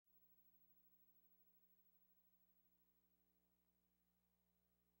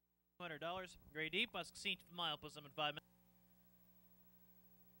$200. Grade D, plus 16 to the mile, plus 7 in 5 minutes.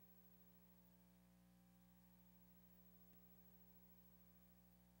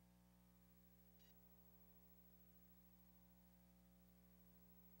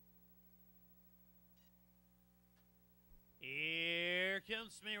 Here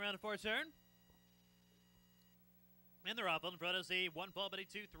comes me around the fourth turn. And they're off on the front as the 1 fall, buddy,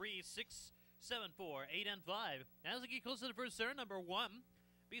 2, 3, 6, 7, 4, 8, and 5. As they get close to the first turn, number 1,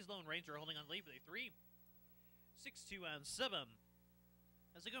 Bees Lone Ranger holding on the lead for the 3, 6, 2, and 7.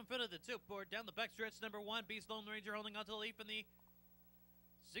 As they go in front of the tip board, down the backstretch, number 1, Bees Lone Ranger holding on to the lead from the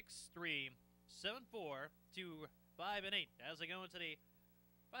 6, 3, 7, 4, 2, 5, and 8. As they go into the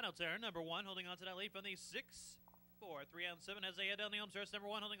final turn, number 1 holding on to that lead from the 6, 4, 3, and 7. As they head down the home stretch, number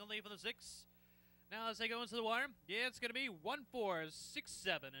 1 holding on the lead from the 6. Now as they go into the wire, yeah, it's going to be 1, 4, 6,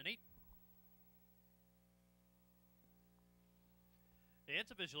 7, and 8. It's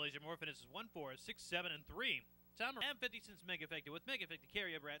official. Asia Moore finishes 1, 4, 6, 7, and 3. Time and 50 cents Mega Effective with Mega Effective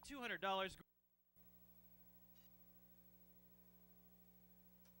carryover at $200.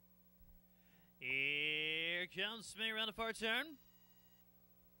 Here comes me around the far turn.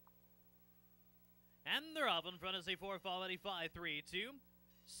 And they're off in front as they 4 fall at 5, 3, 2,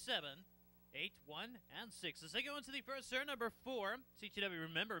 7, 8, 1, and 6. As they go into the first turn, number 4, CTW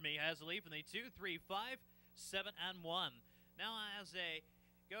Remember Me has the lead from the 2, 3, 5, 7, and 1. Now as they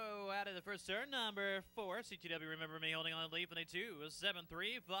go out of the first turn, number 4, CTW Remember Me holding on the lead from the 2, 7,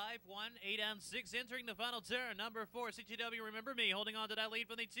 3, 5, 1, 8, and 6. Entering the final turn, number 4, CTW Remember Me holding on to that lead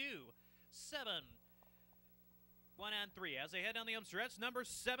from the 2, 7, 1, and 3. As they head down the home stretch, number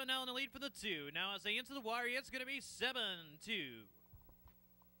 7 now in the lead for the 2. Now as they enter the wire, it's going to be 7, 2.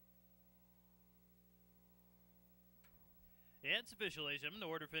 It's official, ladies and gentlemen.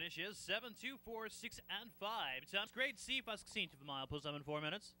 The order finish is 7, 2, 4, 6, and 5. Times grade C, plus 16 to the mile, plus 7 in 4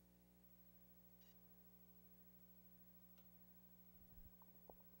 minutes.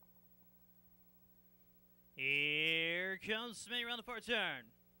 Here comes me around the far turn.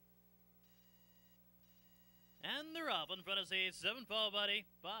 And they're off in front of the 7 fall, buddy.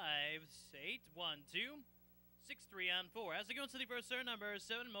 5, 8, 1, 2, 6, 3, and 4. As they go into the first turn, number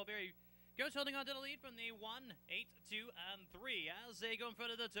 7, Mulberry Coach holding on to the lead from the 1, 8, 2, and 3. As they go in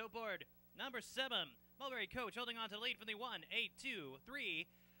front of the toe board, number 7, Mulberry Coach holding on to the lead from the 1, 8, 2, 3,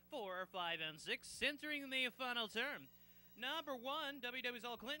 4, 5, and 6. Entering the final turn, number 1, WW's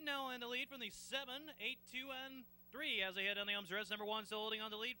All Clinton now in the lead from the 7, 8, 2, and 3. As they head down the home stretch, number 1 still holding on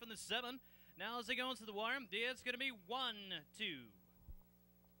to the lead from the 7. Now as they go into the wire, it's going to be 1, 2.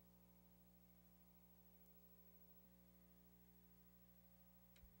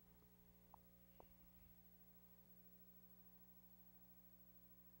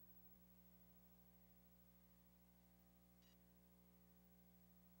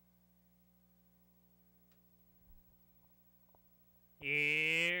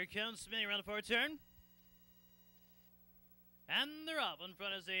 Here comes spinning around the forward turn. And they're off in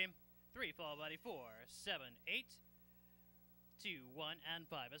front of the 3 fall body 4, 7, 8, 2, 1, and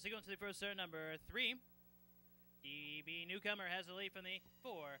 5. As they go into the first turn, number 3, DB Newcomer has the lead from the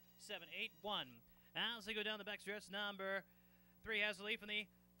 4, 7, 8, 1. As they go down the backstretch, number 3 has the lead from the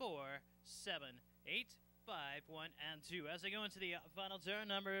 4, 7, 8, 5, 1, and 2. As they go into the final turn,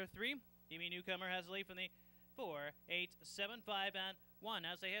 number 3, DB Newcomer has the lead from the 4, 8, 7, 5, and 1.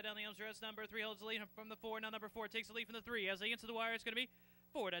 As they head down the home stretch, number 3 holds the lead from the 4. Now number 4 takes the lead from the 3. As they get to the wire, it's going to be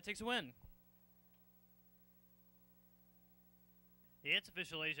 4 that takes a win. It's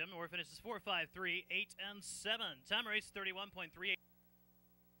official, ladies and gentlemen. We're finishes 4, 5, 3, 8, and 7. Time race 31.38.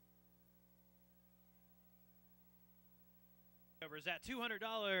 Over is at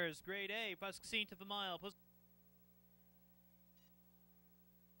 $200. Grade A, plus 16 to the mile. Plus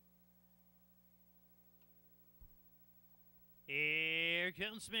here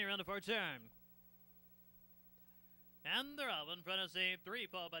comes me around the far turn. And they're off in front of the 3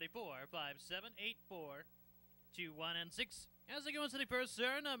 fall body 4, 5, 7, 8, 4, 2, 1, and 6. As they go into the first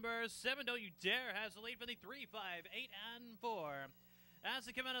turn, number 7, Don't You Dare has the lead from the 3, 5, 8, and 4. As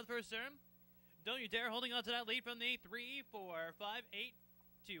they come out of the first turn, Don't You Dare holding on to that lead from the 3, 4, 5, 8,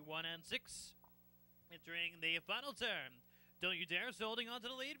 2, 1, and 6. Entering the final turn, Don't You Dare still holding on to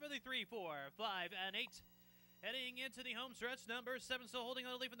the lead for the 3, 4, 5, and 8. Heading into the home stretch, number 7 still holding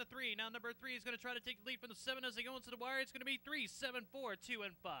on to the lead from the 3. Now number 3 is going to try to take the lead from the 7 as they go into the wire. It's going to be 3, 7, 4, 2,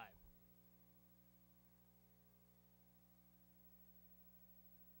 and 5.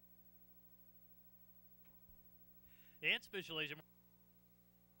 It's official, ladies and gentlemen.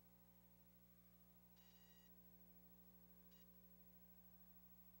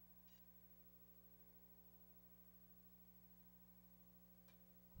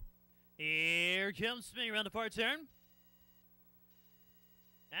 Here comes spinning around the far turn.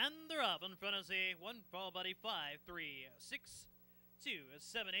 And they're up in front of the 1 followed by 5, 3, 6, 2,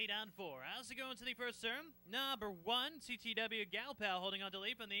 7, 8, and 4. As they go into the first turn, number 1, CTW Galpal holding on to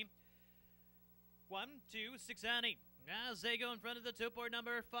lead from the 1, 2, 6, and 8. As they go in front of the top board,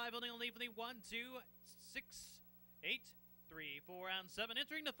 number 5 holding on lead from the 1, 2, 6, 8, 3, 4, and 7.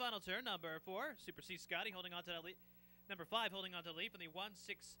 Entering the final turn, number 4, Super C Scotty holding on to that lead. Number 5 holding on to the lead from the 1,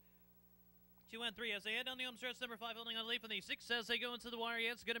 6, 2, and 3. As they head down the home stretch, number 5 holding on to the lead from the 6. As they go into the wire,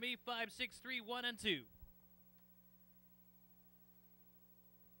 it's going to be 5, 6, 3, 1, and 2.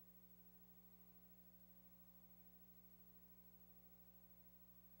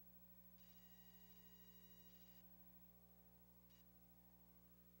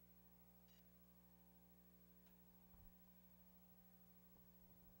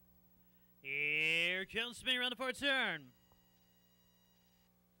 Here comes spinning around the far turn.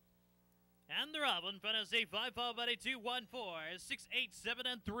 And they're up in front of say 5 followed by 2, 1, 4, 6, 8, 7,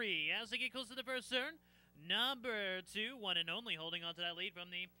 and 3. As they get close to the first turn, number 2, 1 and only, holding on to that lead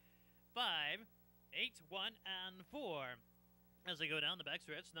from the 5, 8, 1, and 4. As they go down the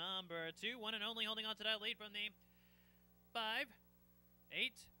backstretch, number 2, 1 and only, holding on to that lead from the 5,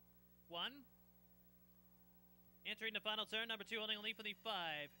 8, 1. Entering the final turn, number 2 holding a lead from the 5,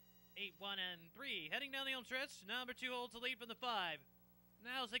 8, 1, and 3. Heading down the home stretch, number 2 holds the lead from the 5.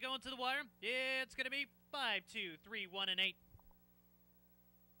 Now as they go into the wire, it's going to be 5, 2, 3, 1, and 8.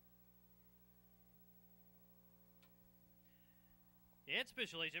 It's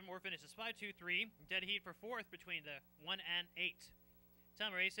official, more finishes 5, 2, 3. Dead heat for 4th between the 1 and 8.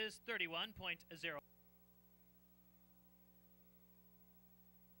 Time race is 31.0.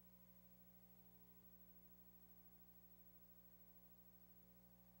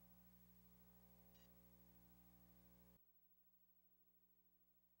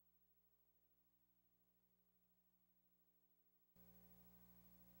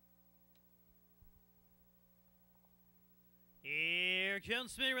 Here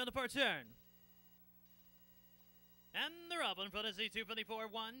comes spinning around the far turn. And they're up in front of Z2 for the 4,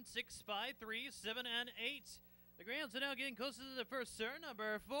 1, 6, 5, 3, 7, and 8. The Grants are now getting closer to the first turn.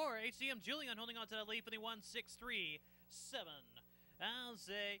 Number 4, HCM Julian holding on to that lead for the 1, 6, 3, 7. As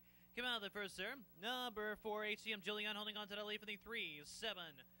they come out of the first turn, number 4, HCM Julian holding on to that lead for the 3, 7,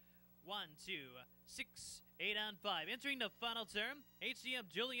 1, 2, 6, 8, and 5. Entering the final turn, HCM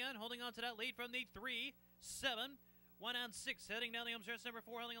Julian holding on to that lead from the 3, 7, 1, and 6. Heading down the home stretch, number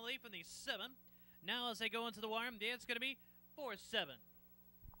 4 holding a lead from the 7. Now as they go into the wire, it's going to be 4, 7.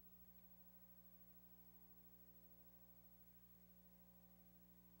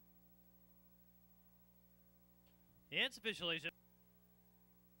 It's official, Asia.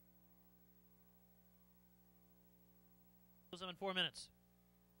 4 minutes.